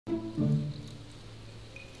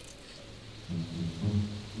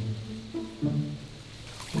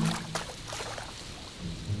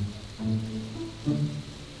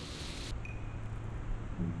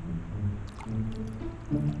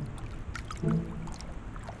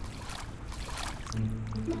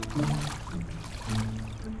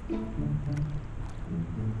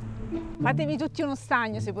Fatevi tutti uno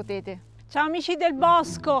stagno se potete. Ciao amici del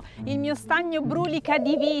bosco, il mio stagno brulica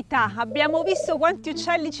di vita. Abbiamo visto quanti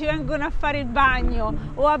uccelli ci vengono a fare il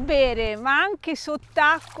bagno o a bere, ma anche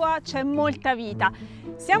sott'acqua c'è molta vita.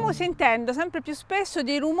 Stiamo sentendo sempre più spesso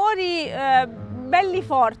dei rumori belli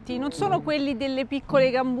forti, non sono quelli delle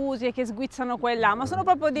piccole gambusie che sguizzano qua e là, ma sono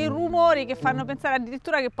proprio dei rumori che fanno pensare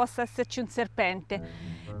addirittura che possa esserci un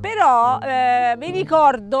serpente. Però vi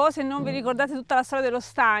ricordo, se non vi ricordate tutta la storia dello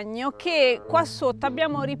stagno, che qua sotto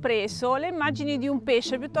abbiamo ripreso le immagini di un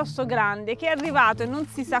pesce piuttosto grande che è arrivato, e non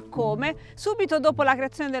si sa come, subito dopo la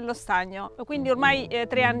creazione dello stagno, quindi ormai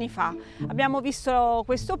 3 anni fa. Abbiamo visto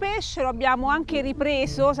questo pesce, lo abbiamo anche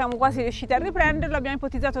ripreso, siamo quasi riusciti a riprenderlo, abbiamo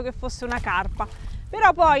ipotizzato che fosse una carpa.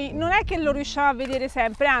 Però poi non è che lo riusciamo a vedere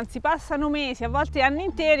sempre, anzi passano mesi, a volte anni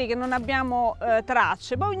interi che non abbiamo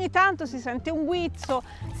tracce. Poi ogni tanto si sente un guizzo,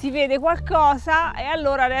 si vede qualcosa e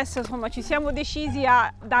allora adesso insomma ci siamo decisi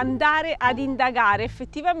ad andare ad indagare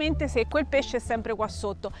effettivamente se quel pesce è sempre qua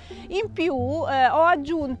sotto. In più ho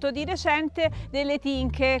aggiunto di recente delle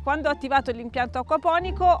tinche, quando ho attivato l'impianto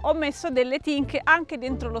acquaponico ho messo delle tinche anche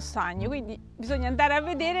dentro lo stagno, quindi bisogna andare a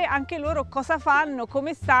vedere anche loro cosa fanno,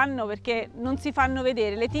 come stanno, perché non si fanno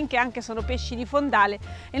vedere. Le tinche anche sono pesci di fondale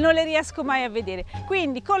e non le riesco mai a vedere,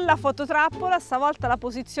 quindi con la fototrappola, stavolta la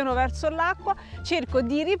posiziono verso l'acqua, cerco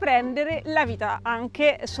di riprendere la vita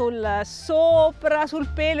anche sul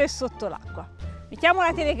pelo e sotto l'acqua. Mettiamo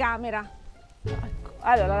la telecamera, ecco.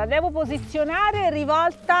 Allora la devo posizionare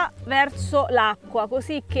rivolta verso l'acqua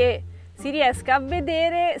così che si riesca a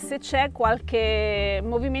vedere se c'è qualche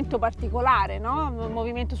movimento particolare, no?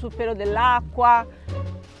 Movimento sul pelo dell'acqua.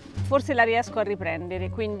 Forse la riesco a riprendere,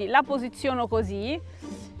 quindi la posiziono così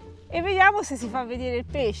e vediamo se si fa vedere il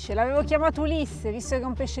pesce. L'avevo chiamato Ulisse, visto che è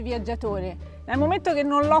un pesce viaggiatore. Nel momento che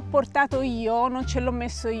non l'ho portato io, non ce l'ho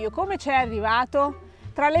messo io, come c'è arrivato?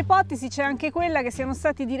 Tra le ipotesi c'è anche quella che siano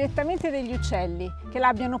stati direttamente degli uccelli, che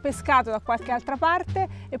l'abbiano pescato da qualche altra parte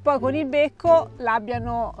e poi con il becco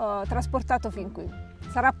l'abbiano trasportato fin qui.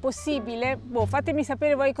 Sarà possibile? Boh, fatemi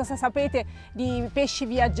sapere voi cosa sapete di pesci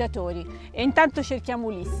viaggiatori e intanto cerchiamo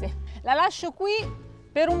Ulisse. La lascio qui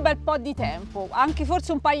per un bel po' di tempo, anche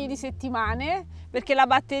forse un paio di settimane, perché la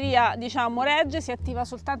batteria diciamo regge, si attiva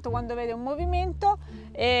soltanto quando vede un movimento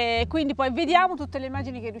e quindi poi vediamo tutte le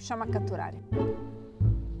immagini che riusciamo a catturare.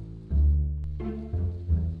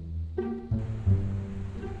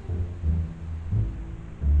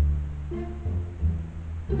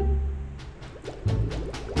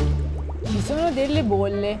 Ci sono delle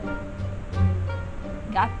bolle.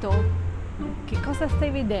 Gatto, che cosa stai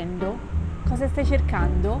vedendo? Cosa stai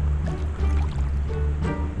cercando?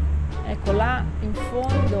 Ecco là in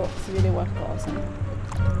fondo si vede qualcosa.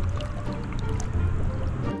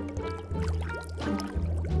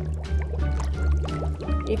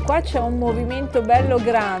 E qua c'è un movimento bello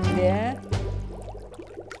grande, eh?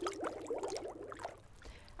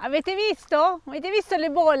 Avete visto? Avete visto le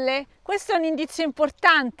bolle? Questo è un indizio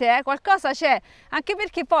importante, qualcosa c'è, anche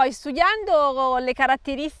perché poi studiando le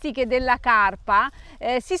caratteristiche della carpa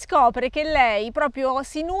si scopre che lei proprio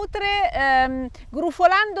si nutre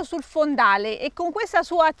grufolando sul fondale e con questa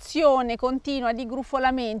sua azione continua di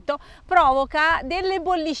grufolamento provoca delle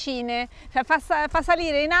bollicine, cioè fa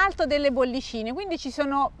salire in alto delle bollicine, quindi ci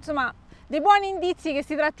sono insomma dei buoni indizi che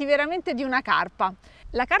si tratti veramente di una carpa.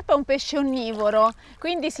 La carpa è un pesce onnivoro,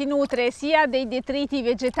 quindi si nutre sia dei detriti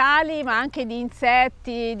vegetali ma anche di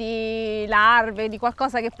insetti, di larve, di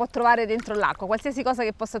qualcosa che può trovare dentro l'acqua, qualsiasi cosa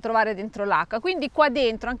che possa trovare dentro l'acqua. Quindi qua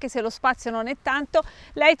dentro, anche se lo spazio non è tanto,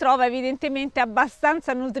 lei trova evidentemente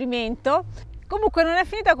abbastanza nutrimento. Comunque non è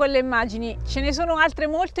finita con le immagini, ce ne sono altre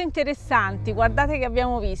molto interessanti, guardate che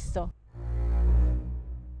abbiamo visto.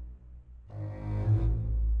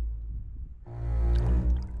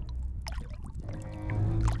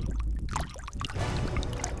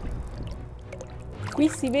 Qui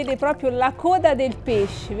si vede proprio la coda del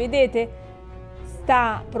pesce, vedete?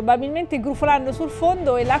 Sta probabilmente grufolando sul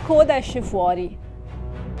fondo e la coda esce fuori.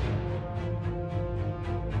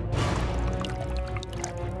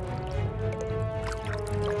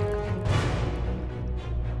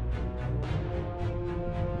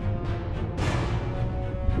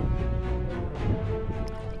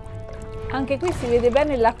 Anche qui si vede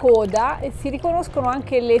bene la coda e si riconoscono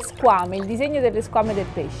anche le squame, il disegno delle squame del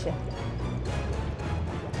pesce.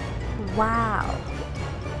 Wow!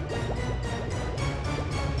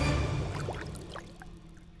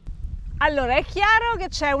 Allora è chiaro che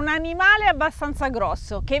c'è un animale abbastanza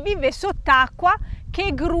grosso che vive sott'acqua,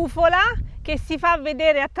 che grufola, che si fa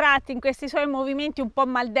vedere a tratti in questi suoi movimenti un po'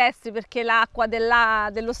 maldestri perché l'acqua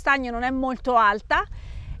dello stagno non è molto alta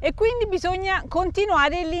e quindi bisogna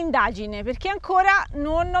continuare l'indagine perché ancora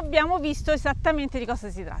non abbiamo visto esattamente di cosa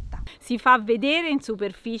si tratta. Si fa vedere in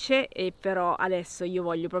superficie e però adesso io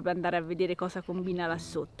voglio proprio andare a vedere cosa combina là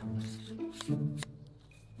sotto.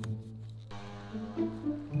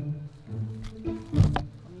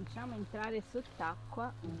 Cominciamo a entrare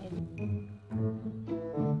sott'acqua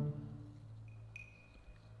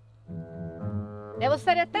Devo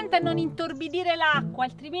stare attenta a non intorbidire l'acqua,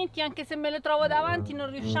 altrimenti anche se me lo trovo davanti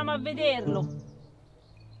non riusciamo a vederlo.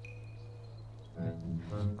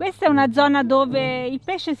 Questa è una zona dove il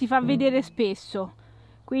pesce si fa vedere spesso,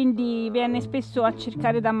 quindi viene spesso a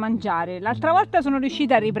cercare da mangiare. L'altra volta sono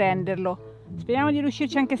riuscita a riprenderlo, speriamo di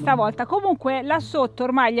riuscirci anche stavolta. Comunque là sotto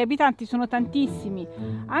ormai gli abitanti sono tantissimi,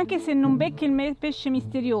 anche se non becchi il pesce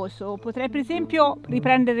misterioso potrei per esempio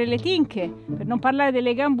riprendere le tinche, per non parlare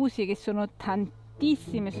delle gambusie che sono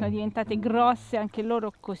tantissime, sono diventate grosse anche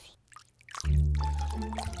loro così.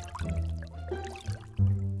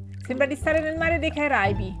 Sembra di stare nel mare dei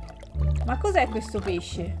Caraibi. Ma cos'è questo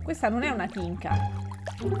pesce? Questa non è una tinca,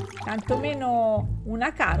 tantomeno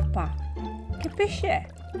una carpa. Che pesce è?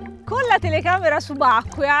 Con la telecamera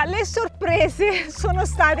subacquea le sorprese sono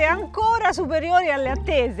state ancora superiori alle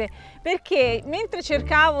attese, perché mentre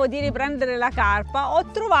cercavo di riprendere la carpa ho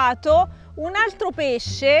trovato un altro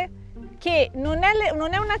pesce che non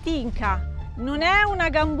è una tinca, non è una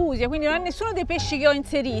gambusia, quindi non è nessuno dei pesci che ho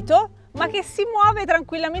inserito, ma che si muove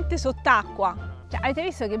tranquillamente sott'acqua. Cioè, avete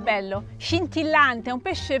visto che bello? Scintillante, è un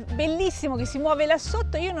pesce bellissimo che si muove là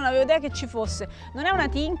sotto, io non avevo idea che ci fosse. Non è una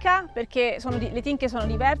tinca, perché le tinche sono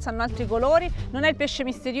diverse, hanno altri colori, non è il pesce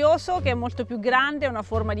misterioso che è molto più grande, ha una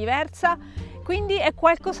forma diversa, quindi è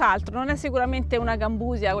qualcos'altro, non è sicuramente una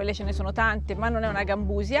gambusia, quelle ce ne sono tante, ma non è una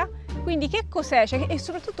gambusia. Quindi che cos'è? Cioè, e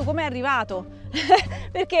soprattutto com'è arrivato?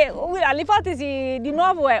 Perché l'ipotesi di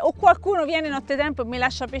nuovo è o qualcuno viene nottetempo e mi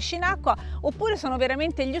lascia pesci in acqua, oppure sono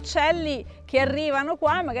veramente gli uccelli che arrivano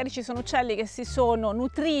qua, magari ci sono uccelli che si sono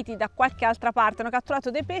nutriti da qualche altra parte, hanno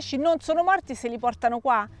catturato dei pesci, non sono morti e se li portano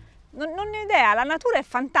qua. Non ne ho idea, la natura è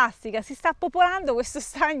fantastica, si sta popolando questo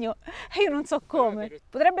stagno e io non so come.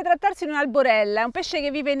 Potrebbe trattarsi di un'alborella, è un pesce che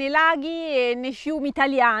vive nei laghi e nei fiumi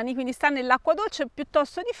italiani, quindi sta nell'acqua dolce, è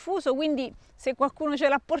piuttosto diffuso, quindi se qualcuno ce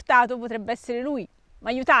l'ha portato potrebbe essere lui. Ma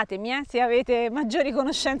aiutatemi, se avete maggiori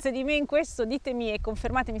conoscenze di me in questo, ditemi e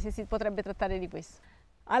confermatemi se si potrebbe trattare di questo.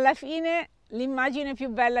 Alla fine l'immagine più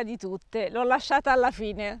bella di tutte, l'ho lasciata alla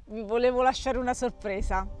fine, vi volevo lasciare una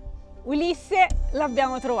sorpresa. Ulisse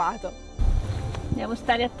l'abbiamo trovato. Devo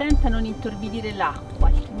stare attenta a non intorbidire l'acqua,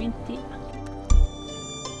 altrimenti...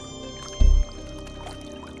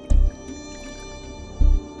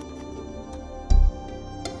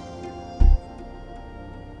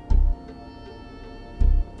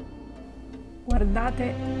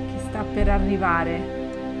 Guardate chi sta per arrivare.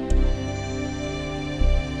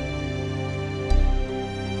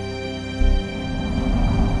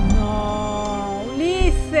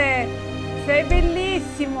 Sei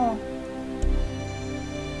bellissimo!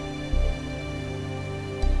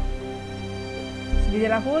 Si vede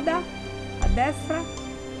la coda a destra.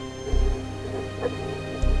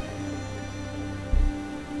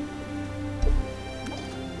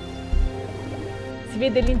 Si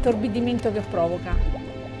vede l'intorbidimento che provoca.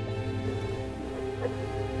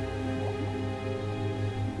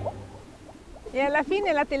 E alla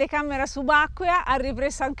fine la telecamera subacquea ha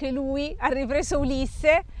ripreso anche lui, ha ripreso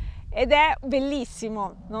Ulisse ed è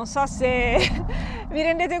bellissimo. Non so se vi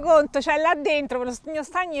rendete conto, cioè là dentro, lo mio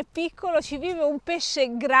stagno è piccolo, ci vive un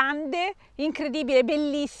pesce grande, incredibile,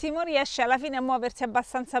 bellissimo, riesce alla fine a muoversi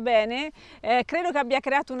abbastanza bene. Credo che abbia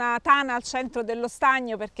creato una tana al centro dello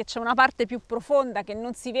stagno perché c'è una parte più profonda che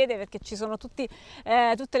non si vede perché ci sono tutte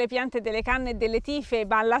le piante delle canne e delle tife,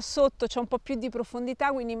 ma là sotto c'è un po' più di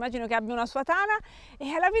profondità, quindi immagino che abbia una sua tana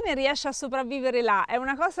e alla fine riesce a sopravvivere là. È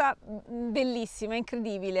una cosa bellissima,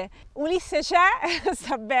 incredibile. Ulisse c'è,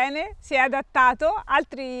 sta bene, si è adattato,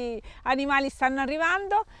 altri animali stanno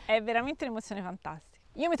arrivando, è veramente un'emozione fantastica.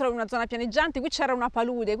 Io mi trovo in una zona pianeggiante, qui c'era una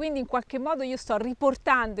palude, quindi in qualche modo io sto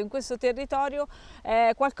riportando in questo territorio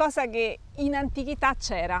qualcosa che in antichità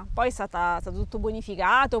c'era, poi è stato tutto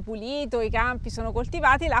bonificato, pulito, i campi sono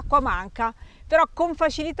coltivati, l'acqua manca, però con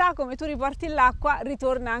facilità come tu riporti l'acqua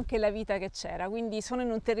ritorna anche la vita che c'era, quindi sono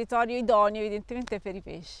in un territorio idoneo evidentemente per i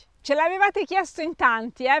pesci. Ce l'avevate chiesto in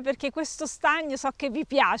tanti, perché questo stagno so che vi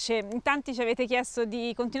piace, in tanti ci avete chiesto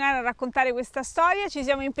di continuare a raccontare questa storia, ci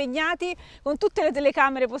siamo impegnati con tutte le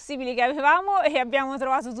telecamere possibili che avevamo e abbiamo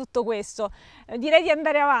trovato tutto questo. Direi di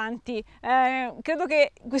andare avanti, credo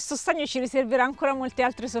che questo stagno ci riserverà ancora molte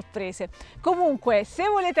altre sorprese. Comunque, se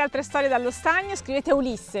volete altre storie dallo stagno, scrivete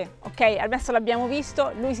Ulisse, ok? Adesso l'abbiamo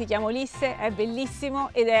visto, lui si chiama Ulisse, è bellissimo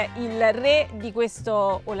ed è il re di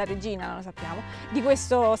questo, o la regina, non lo sappiamo, di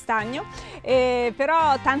questo stagno.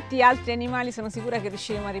 Però tanti altri animali sono sicura che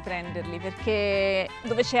riusciremo a riprenderli, perché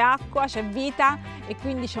dove c'è acqua c'è vita e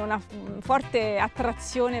quindi c'è una forte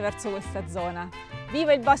attrazione verso questa zona.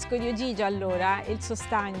 Viva il bosco di Ogigio allora e il suo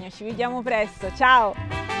stagno, ci vediamo presto, ciao!